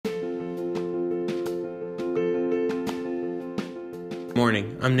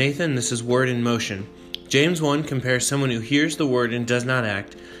morning. I'm Nathan. This is Word in Motion. James 1 compares someone who hears the word and does not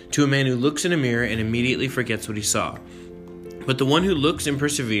act to a man who looks in a mirror and immediately forgets what he saw. But the one who looks and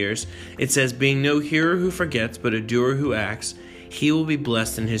perseveres, it says, being no hearer who forgets, but a doer who acts, he will be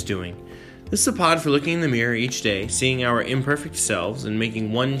blessed in his doing. This is a pod for looking in the mirror each day, seeing our imperfect selves, and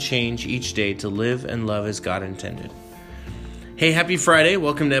making one change each day to live and love as God intended. Hey, happy Friday.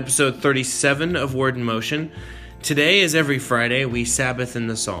 Welcome to episode 37 of Word in Motion. Today, as every Friday, we Sabbath in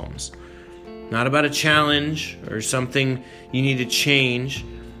the Psalms. Not about a challenge or something you need to change.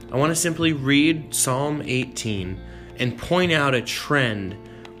 I want to simply read Psalm 18 and point out a trend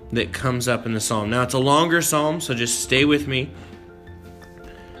that comes up in the psalm. Now, it's a longer psalm, so just stay with me.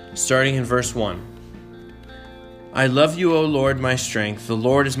 Starting in verse 1. I love you, O Lord, my strength. The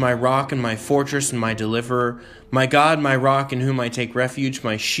Lord is my rock and my fortress and my deliverer, my God, my rock in whom I take refuge,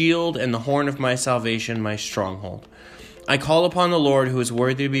 my shield and the horn of my salvation, my stronghold. I call upon the Lord who is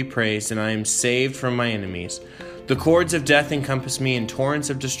worthy to be praised, and I am saved from my enemies. The cords of death encompass me, and torrents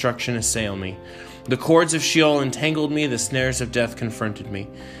of destruction assail me. The cords of Sheol entangled me, the snares of death confronted me.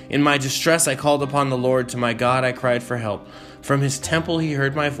 In my distress I called upon the Lord, to my God I cried for help. From his temple he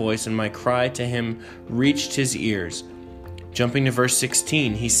heard my voice, and my cry to him reached his ears. Jumping to verse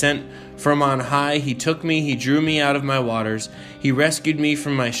 16, he sent from on high, he took me, he drew me out of my waters. He rescued me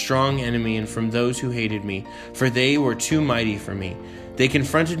from my strong enemy and from those who hated me, for they were too mighty for me. They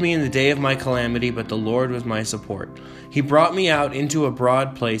confronted me in the day of my calamity, but the Lord was my support. He brought me out into a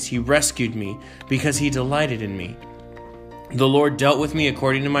broad place. He rescued me because he delighted in me. The Lord dealt with me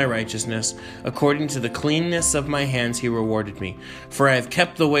according to my righteousness. According to the cleanness of my hands he rewarded me. For I have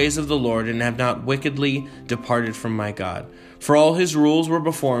kept the ways of the Lord and have not wickedly departed from my God. For all his rules were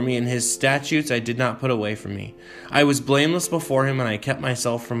before me, and his statutes I did not put away from me. I was blameless before him, and I kept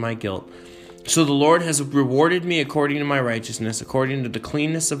myself from my guilt. So the Lord has rewarded me according to my righteousness, according to the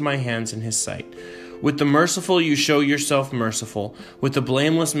cleanness of my hands in his sight. With the merciful you show yourself merciful. With the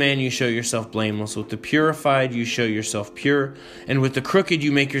blameless man you show yourself blameless. With the purified you show yourself pure. And with the crooked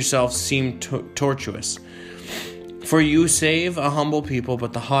you make yourself seem tortuous. For you save a humble people,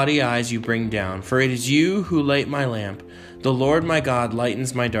 but the haughty eyes you bring down. For it is you who light my lamp. The Lord my God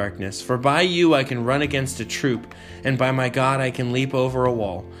lightens my darkness. For by you I can run against a troop, and by my God I can leap over a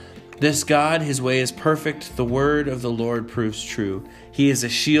wall. This God, his way is perfect. The word of the Lord proves true. He is a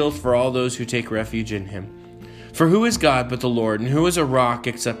shield for all those who take refuge in him. For who is God but the Lord, and who is a rock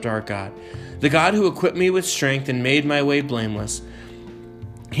except our God? The God who equipped me with strength and made my way blameless.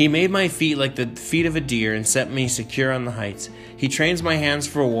 He made my feet like the feet of a deer and set me secure on the heights. He trains my hands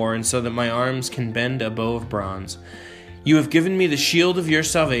for war, and so that my arms can bend a bow of bronze. You have given me the shield of your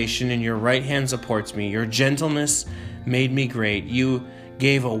salvation, and your right hand supports me. Your gentleness made me great. You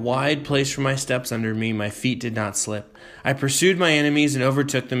gave a wide place for my steps under me. My feet did not slip. I pursued my enemies and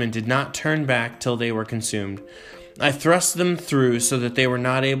overtook them and did not turn back till they were consumed. I thrust them through so that they were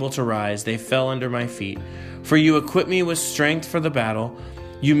not able to rise. They fell under my feet. For you equipped me with strength for the battle.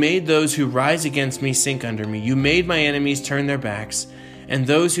 You made those who rise against me sink under me. You made my enemies turn their backs, and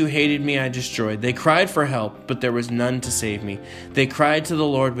those who hated me I destroyed. They cried for help, but there was none to save me. They cried to the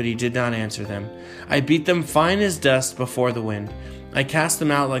Lord, but he did not answer them. I beat them fine as dust before the wind. I cast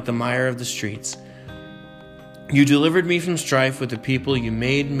them out like the mire of the streets. You delivered me from strife with the people. You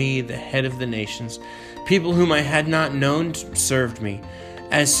made me the head of the nations. People whom I had not known served me.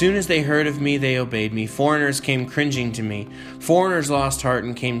 As soon as they heard of me, they obeyed me. Foreigners came cringing to me. Foreigners lost heart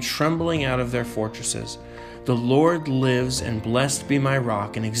and came trembling out of their fortresses. The Lord lives, and blessed be my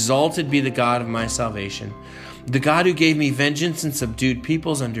rock, and exalted be the God of my salvation. The God who gave me vengeance and subdued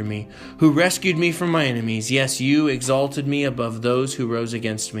peoples under me, who rescued me from my enemies. Yes, you exalted me above those who rose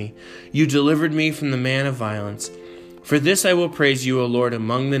against me. You delivered me from the man of violence. For this I will praise you, O Lord,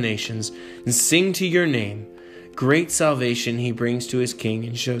 among the nations, and sing to your name. Great salvation he brings to his king,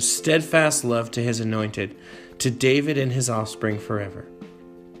 and shows steadfast love to his anointed, to David and his offspring forever.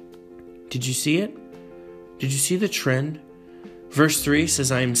 Did you see it? Did you see the trend? Verse 3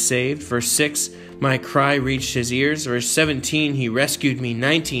 says, I am saved. Verse 6, my cry reached his ears. Verse 17, he rescued me.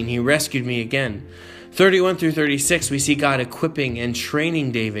 19, he rescued me again. 31 through 36, we see God equipping and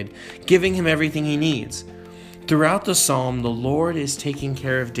training David, giving him everything he needs. Throughout the psalm, the Lord is taking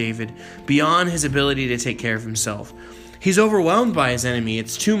care of David beyond his ability to take care of himself. He's overwhelmed by his enemy.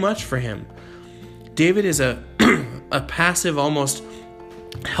 It's too much for him. David is a passive, almost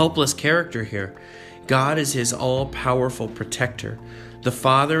helpless character here. God is his all-powerful protector, the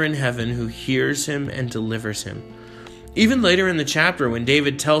Father in heaven who hears him and delivers him. Even later in the chapter, when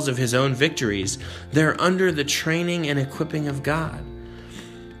David tells of his own victories, they're under the training and equipping of God.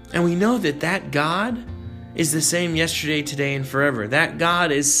 And we know that God is the same yesterday, today, and forever. That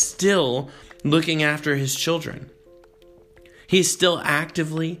God is still looking after his children. He's still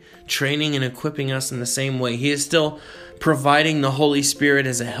actively training and equipping us in the same way. He is still providing the Holy Spirit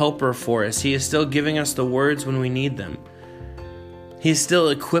as a helper for us. He is still giving us the words when we need them. He is still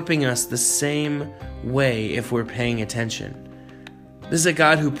equipping us the same way if we're paying attention. This is a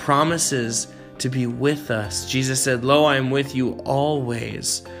God who promises to be with us. Jesus said, "Lo, I am with you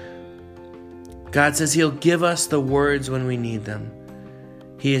always." God says he'll give us the words when we need them.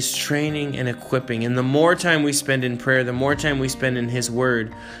 He is training and equipping. And the more time we spend in prayer, the more time we spend in his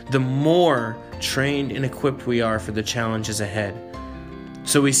word, the more trained and equipped we are for the challenges ahead.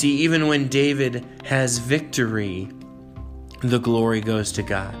 So we see even when David has victory, the glory goes to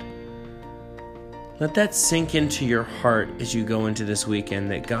God. Let that sink into your heart as you go into this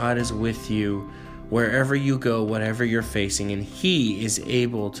weekend, that God is with you wherever you go, whatever you're facing, and he is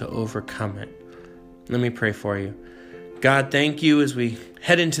able to overcome it. Let me pray for you. God, thank you as we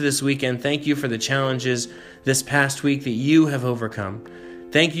head into this weekend. Thank you for the challenges this past week that you have overcome.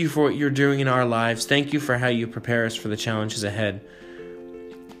 Thank you for what you're doing in our lives. Thank you for how you prepare us for the challenges ahead.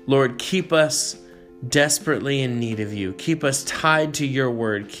 Lord, keep us desperately in need of you. Keep us tied to your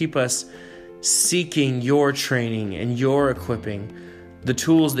word. Keep us seeking your training and your equipping, the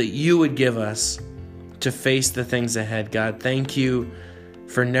tools that you would give us to face the things ahead. God, thank you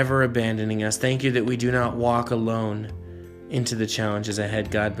for never abandoning us. Thank you that we do not walk alone into the challenges ahead,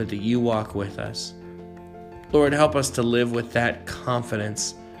 God, but that you walk with us. Lord, help us to live with that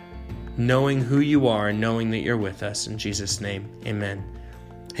confidence, knowing who you are and knowing that you're with us. In Jesus' name, amen.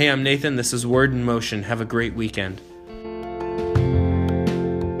 Hey, I'm Nathan. This is Word in Motion. Have a great weekend.